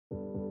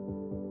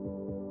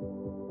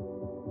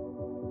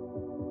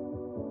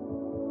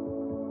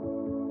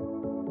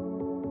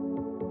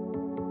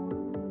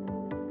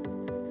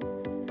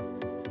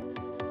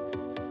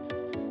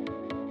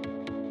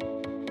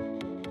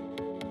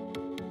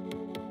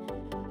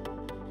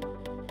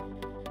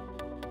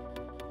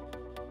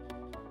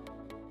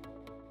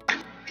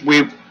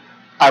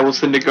I will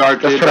send a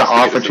guard. Just turn it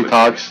off when she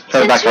talks.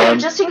 Turn it back on.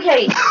 Just in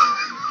case.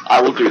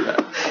 I will do that.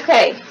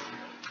 Okay.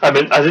 I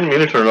didn't mean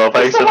to turn it off.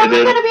 I Is the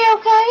accidentally woman did. gonna be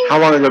okay? How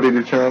long ago did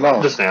you turn it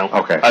off? Just now.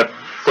 Okay. I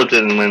flipped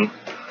it and went.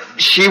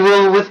 She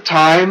will with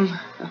time.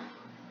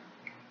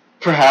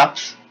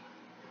 Perhaps.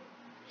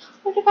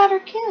 What about her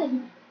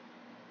kid?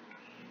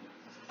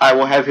 I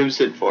will have him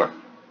sent for.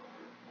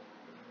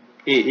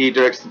 He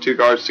directs the 2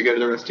 guards to go to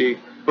the Rusty.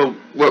 Well,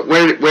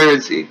 where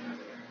is he?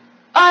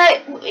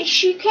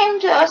 She came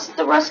to us at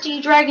the Rusty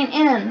Dragon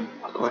Inn.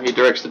 Well, he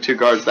directs the 2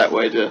 guards that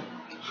way to.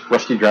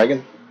 Rusty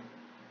Dragon?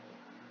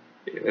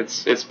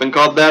 It's been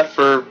called that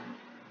for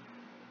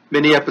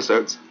many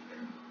episodes.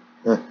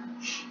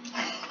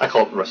 I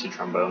call it the Rusty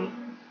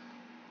Trombone.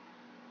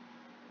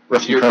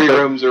 Rusty Your trumpet? free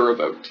rooms are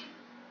revoked.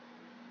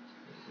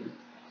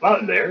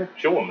 Not there.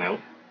 She won't know.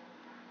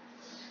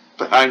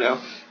 But I know.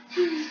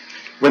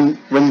 When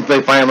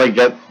they finally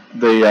get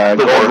the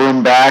gold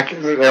room back,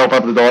 they open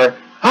up the door.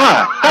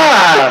 Oh,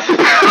 God.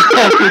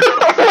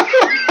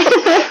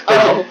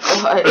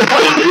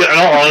 In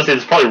all honesty,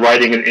 it's probably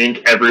writing in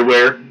ink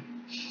everywhere.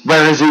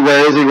 Where is he?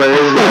 Where is he? Where is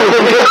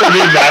he?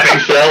 Mapping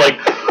shell, like.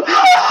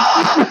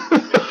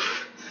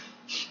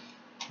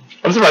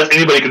 I'm surprised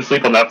anybody can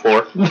sleep on that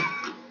floor.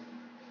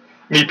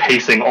 Me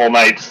pacing all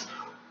night.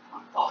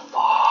 Oh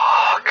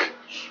fuck.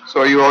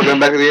 So are you all going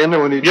back to the inn,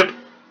 or when you? Yep.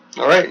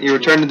 All right, you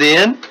return to the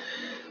inn.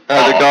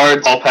 The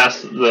guards. I'll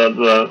pass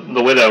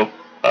the widow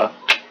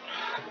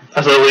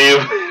as I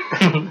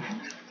leave.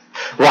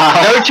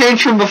 Wow. No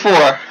change from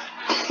before.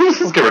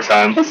 Let's give her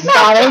time.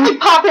 Sodding.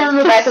 Pop in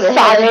the back of the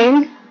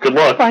head. Good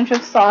luck. Bunch of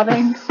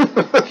sodding.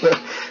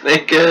 They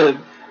could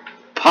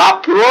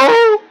pop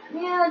roll.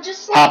 Yeah,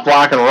 just like, Pop,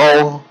 lock, and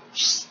roll.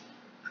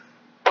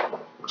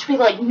 to be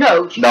like,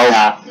 no,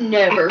 No.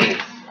 never.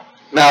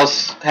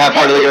 Mouse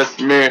half-heartedly goes,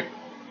 meh.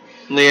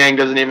 Liang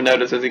doesn't even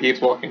notice as he keeps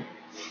walking.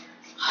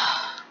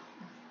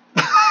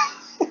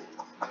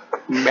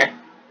 Meh.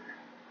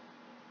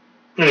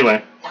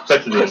 Anyway,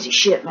 back to the Crazy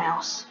shit,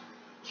 Mouse.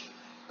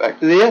 Back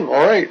to the inn,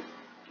 alright.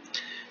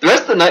 The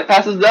rest of the night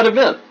passes without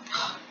event.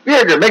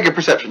 Viagra, make a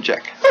perception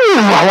check.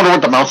 I wonder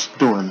what the mouse is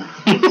doing.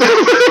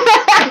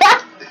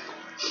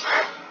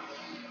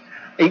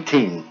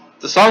 18.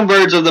 The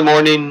songbirds of the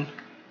morning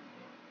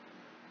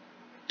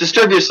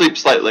disturb your sleep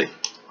slightly,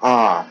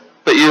 Ah.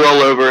 but you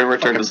roll over and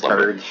return to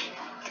slumber.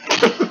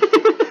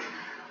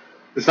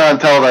 It's not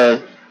until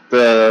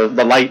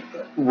the light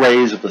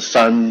rays of the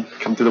sun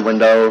come through the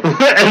window.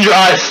 And your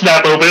eyes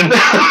snap open.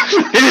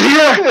 It is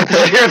here!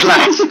 It's here at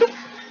last!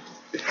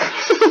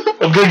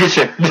 I'm gonna get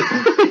you.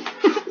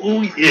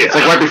 Ooh, yeah. It's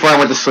like right before I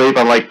went to sleep,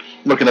 I'm like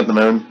looking at the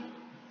moon.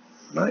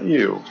 Not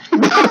you.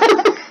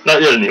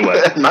 Not yet,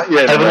 anyway. Not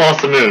yet. I haven't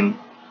lost the moon.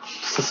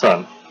 Just the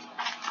sun.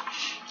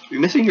 You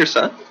missing your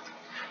son?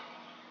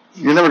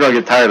 You're never gonna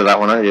get tired of that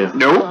one, are you?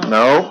 No.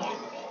 No.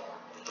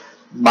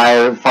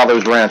 My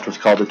father's ranch was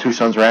called the Two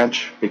Sons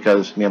Ranch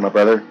because me and my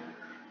brother.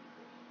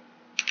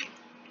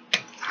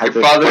 Your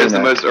father is the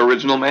most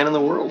original man in the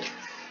world.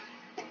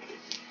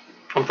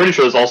 I'm pretty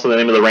sure it's also the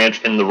name of the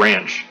ranch in The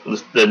Ranch,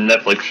 the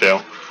Netflix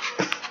show.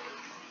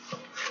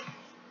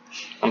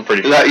 I'm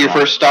pretty sure. Is that your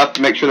first stop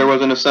to make sure there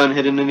wasn't a sun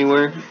hidden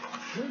anywhere?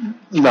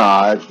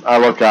 Nah, I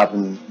look up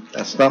and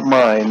that's not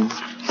mine.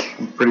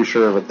 I'm pretty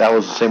sure, but that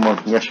was the same one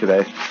from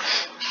yesterday.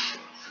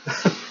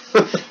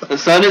 The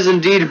sun is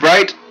indeed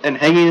bright and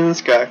hanging in the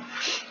sky.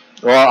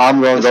 Well,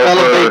 I'm going to The go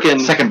smell of for bacon.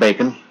 second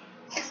bacon.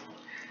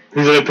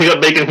 He's gonna pick up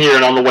bacon here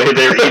and on the way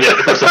there eat it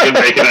for second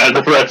bacon at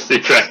the recipe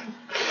track.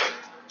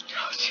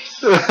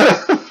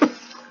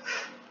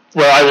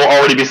 Where I will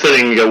already be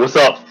sitting and go, what's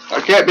up? I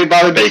can't be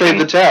bothered to save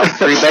the town.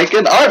 Free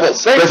bacon? I will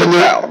save the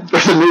town.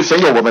 There's a new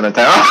single woman in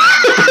town.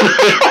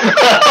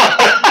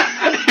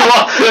 He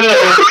walks in and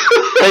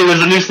hey,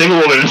 there's a new single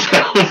woman in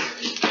town.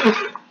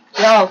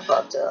 Y'all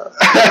fucked up.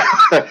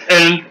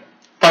 And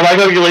by my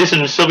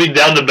calculation, she'll be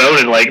down to bone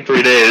in like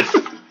 3 days.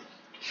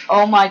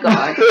 Oh my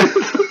god.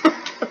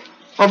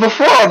 Well,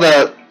 before all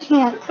that,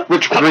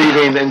 Which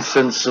grieving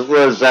instance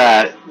was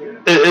that?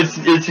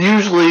 It's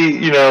usually,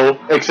 you know,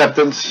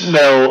 Acceptance?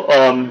 no,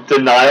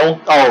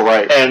 denial Oh,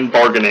 right. and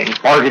bargaining.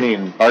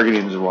 Bargaining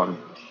is one.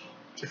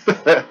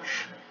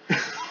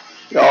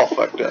 y'all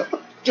fucked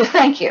up. Just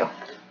thank you.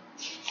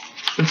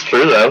 It's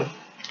true though.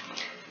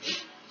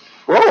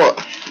 Well,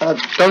 I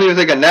don't even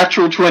think a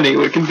natural 20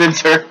 would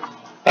convince her.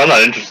 I'm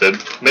not interested.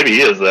 Maybe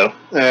he is though.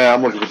 Yeah,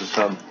 I'm looking for the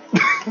sun.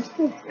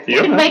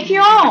 You can make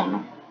your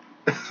own.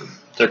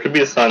 There could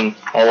be a sun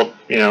all up,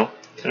 you know,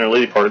 in her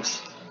lady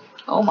parts.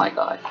 Oh my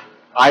god.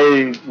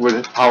 I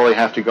would probably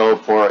have to go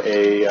for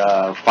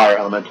a fire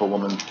elemental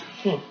woman.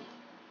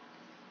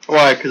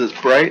 Why? Because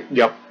it's bright?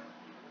 Yep.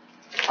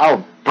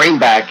 I'll bring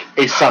back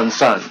a sun.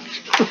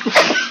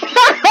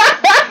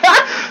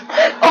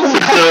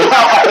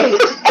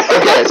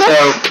 Okay,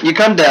 so you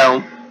come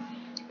down,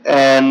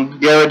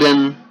 and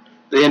Yoden,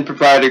 the inn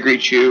proprietor,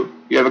 greets you.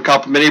 You have a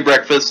complimentary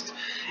breakfast.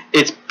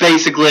 It's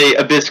basically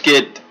a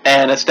biscuit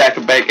and a stack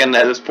of bacon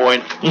at this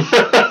point.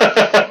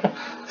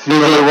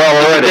 Really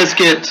well already.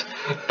 Biscuit,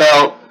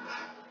 about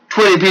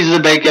 20 pieces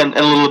of bacon and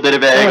a little bit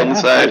of egg on the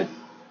side.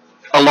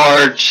 A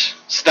large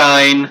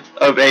stein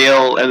of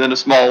ale, and then a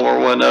smaller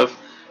one of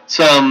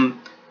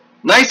some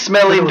nice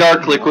smelling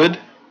dark liquid.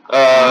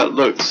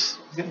 Looks.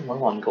 Getting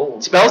low on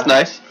gold. Smells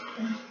nice.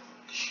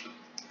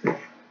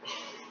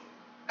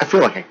 I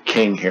feel like a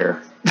king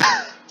here.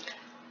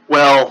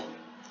 Well,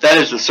 that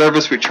is the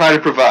service we try to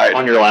provide.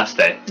 On your last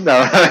day.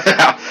 No.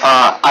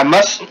 I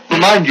must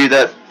remind you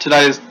that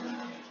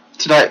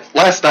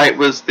last night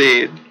was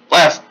the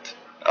last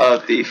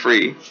of the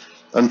free.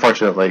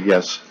 Unfortunately,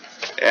 yes.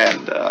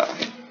 And,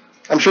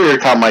 I'm sure your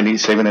account might need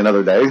saving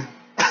another day.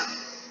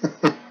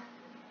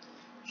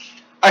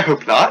 I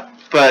hope not,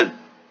 but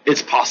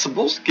it's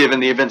possible, given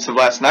the events of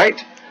last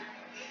night.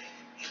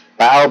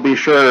 I'll be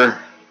sure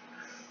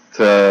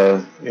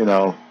to,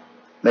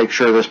 make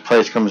sure this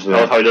place comes to. I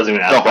love how he doesn't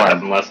even ask what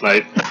happened last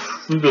night.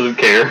 He doesn't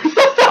care.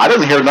 I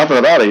didn't hear nothing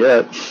about it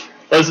yet.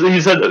 As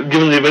he said,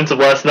 given the events of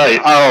last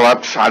night. Oh,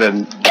 I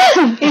didn't.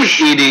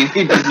 He's eating.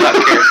 He does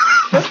not care.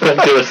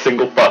 Doesn't give a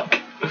single fuck.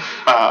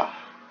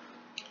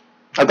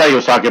 I thought he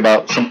was talking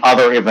about some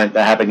other event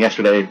that happened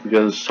yesterday,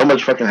 because so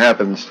much fucking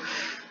happens.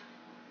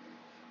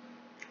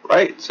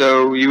 Right,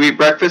 so you eat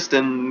breakfast,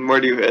 and where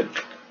do you head?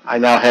 I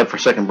now head for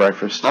second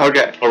breakfast.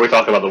 Okay. Or we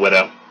talk about the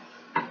widow.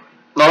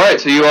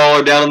 Alright, so you all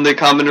are down in the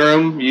common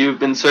room. You've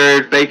been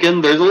served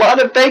bacon. There's a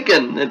lot of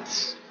bacon.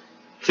 It's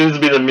Seems to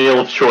be the meal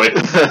of choice.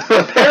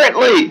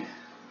 apparently.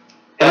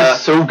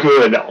 It's so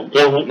good.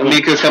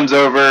 Miko comes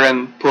over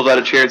and pulls out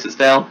a chair and sits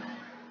down.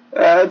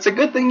 It's a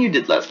good thing you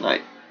did last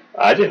night.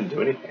 I didn't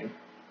do anything.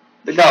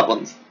 The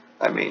goblins.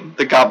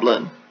 The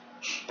goblin.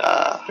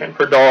 And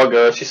her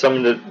dog, she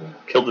summoned it,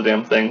 killed the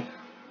damn thing.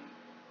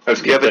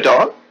 You have a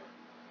dog?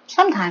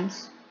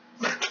 Sometimes.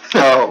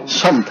 Oh,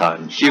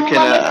 Sometimes. you Don't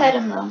let me pet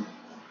can him though.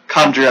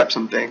 conjure up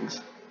some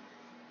things.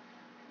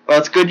 Well,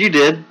 it's good you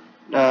did.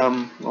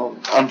 Well,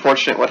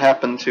 unfortunate what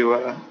happened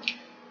to,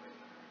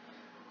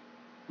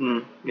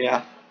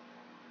 yeah.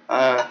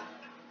 I've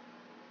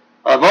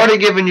already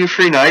given you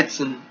free nights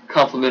and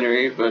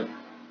complimentary, but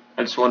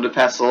I just wanted to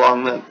pass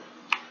along that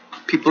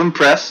people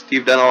impressed.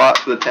 You've done a lot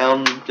for the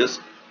town in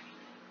just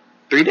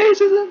 3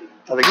 days, is it?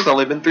 I think it's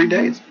only been 3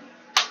 days.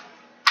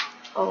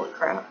 Holy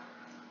crap.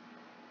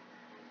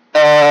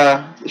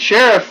 The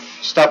sheriff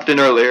stopped in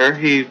earlier.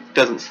 He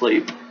doesn't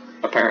sleep,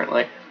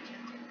 apparently.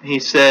 He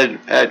said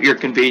at your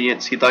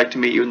convenience he'd like to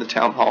meet you in the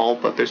town hall,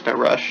 but there's no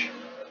rush.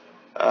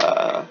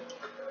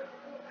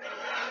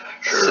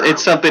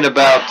 It's something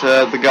about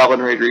the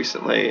goblin raid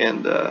recently,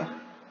 and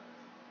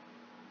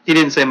he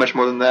didn't say much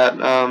more than that.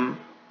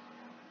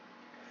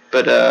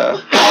 But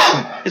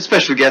it's a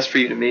special guest for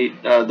you to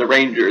meet, the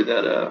ranger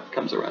that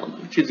comes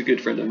around. She's a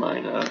good friend of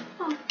mine,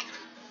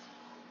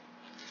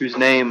 whose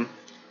name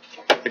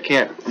I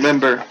can't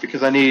remember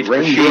because I need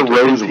Ranger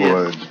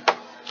Rosewood.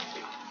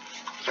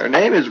 Her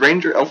name is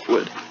Ranger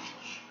Elfwood.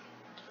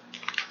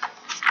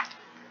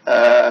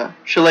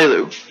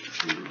 Shalelu.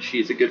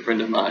 She's a good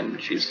friend of mine.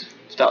 She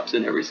stops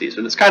in every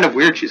season. It's kind of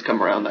weird she's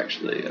come around,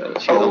 actually.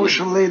 Shalelu.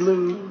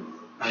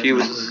 She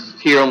was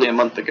here only a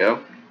month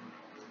ago.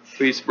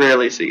 We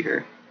rarely see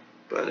her.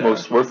 But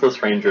Most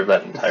worthless ranger of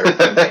that entire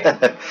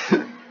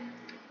campaign.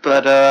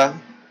 But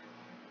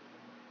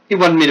he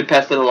wanted me to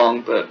pass that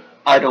along, but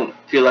I don't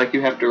feel like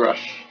you have to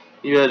rush.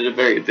 You had a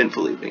very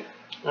eventful evening.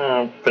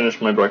 I'll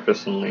finish my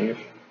breakfast and leave.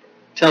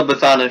 Tell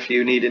Bethana if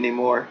you need any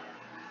more.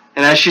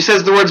 And as she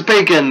says the words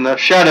bacon, the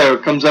shadow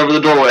comes over the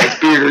doorway.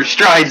 Spear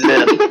strides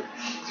in.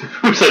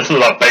 Who said something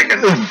about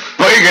bacon?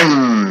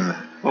 Bacon!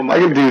 Oh I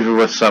can do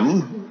with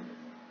some.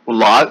 A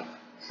lot.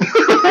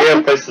 We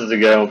have places to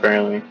go,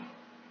 apparently.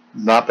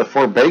 Not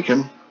before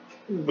bacon.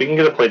 We can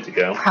get a plate to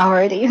go.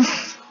 Priorities.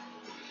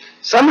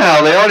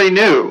 Somehow they already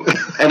knew,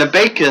 and a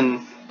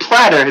bacon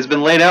platter has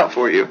been laid out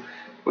for you.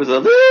 With a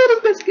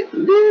little biscuit,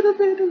 little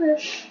bit of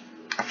it.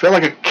 I feel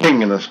like a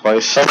king in this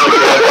place. I'm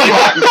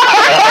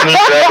gonna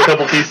grab a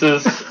couple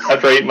pieces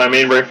after I eat my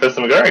main breakfast.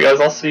 I'm like, alright guys,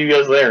 I'll see you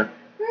guys there.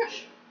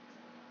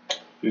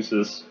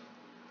 Deuces.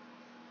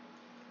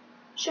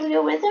 Should we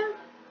go with him?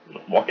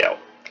 Walk out.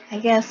 I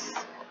guess.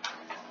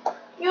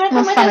 You wanna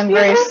No come with fun us, and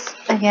Peter? Bruce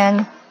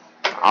again.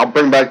 I'll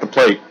bring back the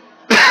plate.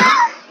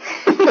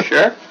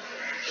 Sure.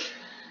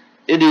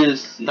 It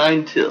is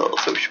 9 till,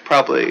 so we should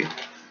probably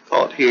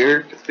call it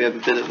here, because we have a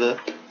bit of a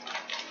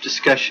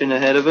discussion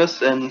ahead of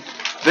us, and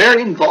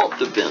very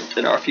involved event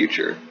in our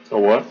future. So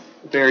what?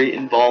 Very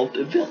involved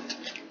event.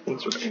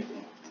 That's right.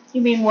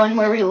 You mean one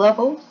where we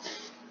level?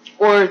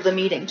 Or the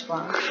meeting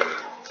tomorrow?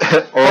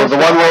 Or the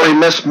one where we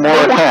miss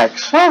more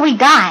attacks. Well, we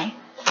die.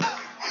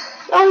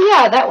 Oh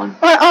yeah, that one.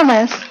 Or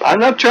almost. I'm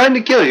not trying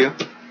to kill you,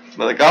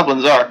 but the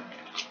goblins are.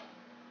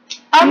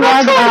 I'm You not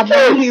are the trying to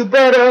kill goblin. you,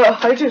 but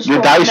I just Your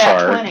rolled dice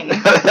that are.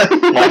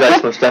 20. My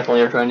dice most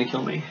definitely are trying to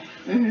kill me.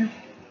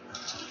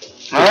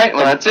 Alright,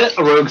 well that's it.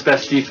 A rogue's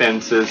best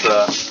defense is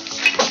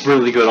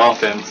really good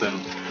offense, and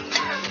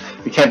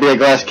You can't be a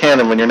glass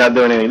cannon when you're not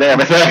doing any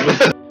damage.